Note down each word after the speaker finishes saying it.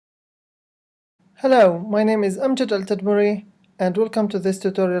Hello, my name is Amjad Al-Tadmuri and welcome to this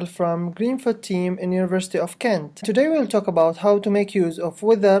tutorial from Greenfoot team in University of Kent. Today we'll talk about how to make use of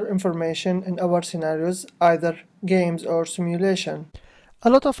weather information in our scenarios, either games or simulation. A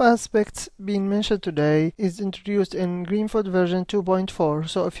lot of aspects being mentioned today is introduced in Greenfoot version 2.4,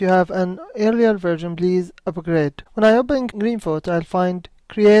 so if you have an earlier version, please upgrade. When I open Greenfoot, I'll find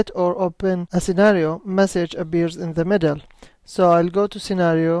Create or Open a Scenario message appears in the middle. So I'll go to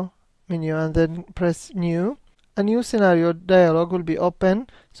Scenario menu and then press New. A new scenario dialog will be open,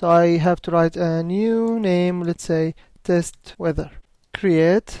 so I have to write a new name, let's say Test Weather.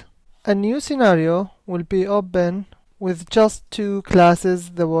 Create. A new scenario will be open with just two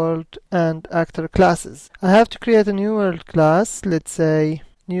classes, the world and actor classes. I have to create a new world class, let's say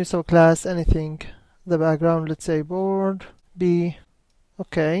new subclass, anything. The background, let's say board, B.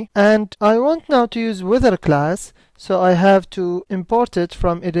 Okay, and I want now to use weather class, so I have to import it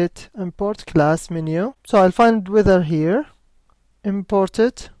from Edit, Import Class menu. So I'll find weather here, import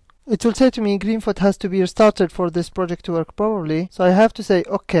it. It will say to me Greenfoot has to be restarted for this project to work properly. So I have to say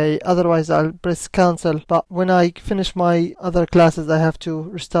OK, otherwise I'll press cancel. But when I finish my other classes, I have to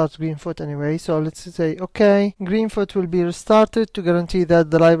restart Greenfoot anyway. So let's say OK. Greenfoot will be restarted to guarantee that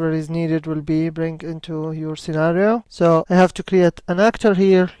the libraries needed will be bring into your scenario. So I have to create an actor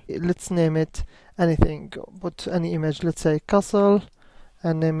here. Let's name it anything. Put any image. Let's say castle,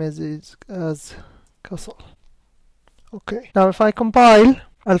 and name is as castle. OK. Now if I compile,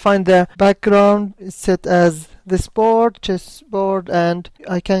 I'll find the background is set as this board, chessboard, and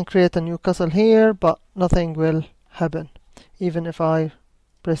I can create a new castle here, but nothing will happen, even if I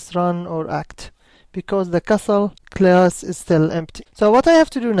press run or act, because the castle class is still empty. So what I have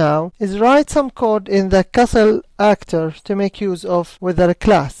to do now is write some code in the castle actor to make use of weather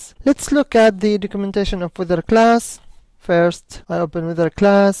class. Let's look at the documentation of weather class. First, I open weather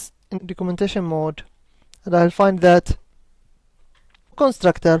class in documentation mode, and I'll find that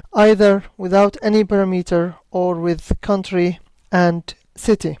constructor either without any parameter or with country and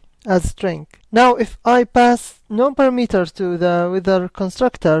city as string. Now if I pass no parameters to the weather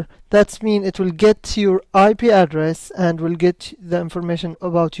constructor, that means it will get your IP address and will get the information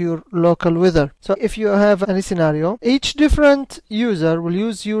about your local weather. So if you have any scenario, each different user will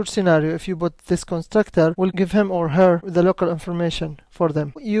use your scenario. If you put this constructor, will give him or her the local information for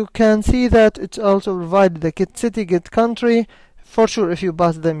them. You can see that it also provides the get city, get country. For sure, if you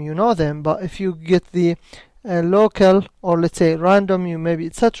pass them, you know them, but if you get the local or let's say random, you maybe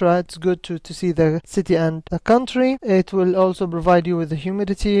etc., it's good to see the city and the country. It will also provide you with the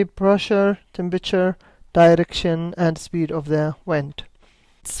humidity, pressure, temperature, direction, and speed of the wind.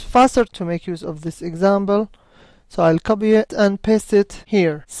 It's faster to make use of this example, so I'll copy it and paste it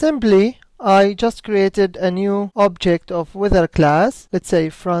here. Simply, I just created a new object of weather class, let's say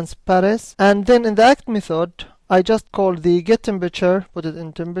France, Paris, and then in the act method, I just called the get temperature, put it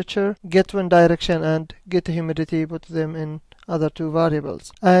in temperature, get wind direction, and get humidity, put them in other two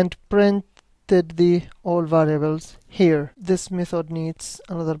variables, and printed the all variables here. This method needs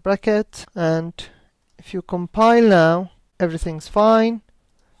another bracket, and if you compile now, everything's fine.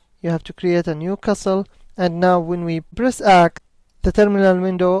 You have to create a new castle, and now when we press act, the terminal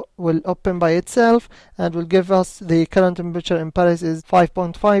window will open by itself and will give us the current temperature in Paris is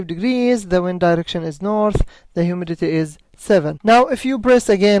 5.5 degrees, the wind direction is north, the humidity is 7. Now if you press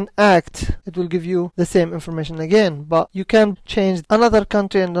again act, it will give you the same information again, but you can change another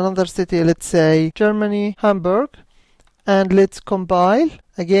country and another city, let's say Germany, Hamburg, and let's compile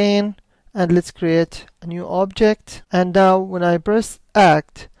again and let's create a new object. And now when I press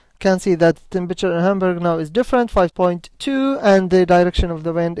act, can see that the temperature in Hamburg now is different, 5.2, and the direction of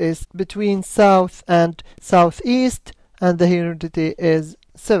the wind is between south and southeast, and the humidity is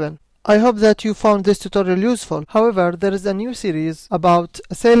 7. I hope that you found this tutorial useful. However, there is a new series about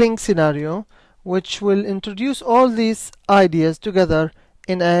a sailing scenario which will introduce all these ideas together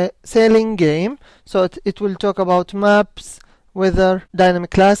in a sailing game. So it will talk about maps, weather, dynamic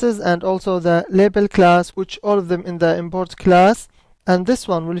classes, and also the label class, which all of them in the import class. And this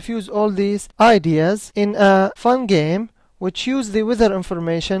one will fuse all these ideas in a fun game which use the weather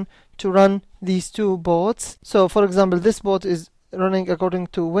information to run these two boats. So for example, this boat is running according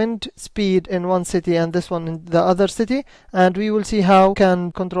to wind speed in one city and this one in the other city, and we will see how we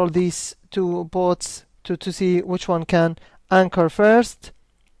can control these two boats to see which one can anchor first.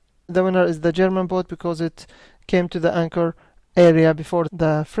 The winner is the German boat because it came to the anchor area before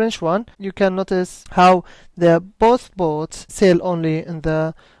the French one. You can notice how both boats sail only in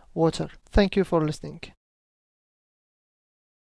the water. Thank you for listening.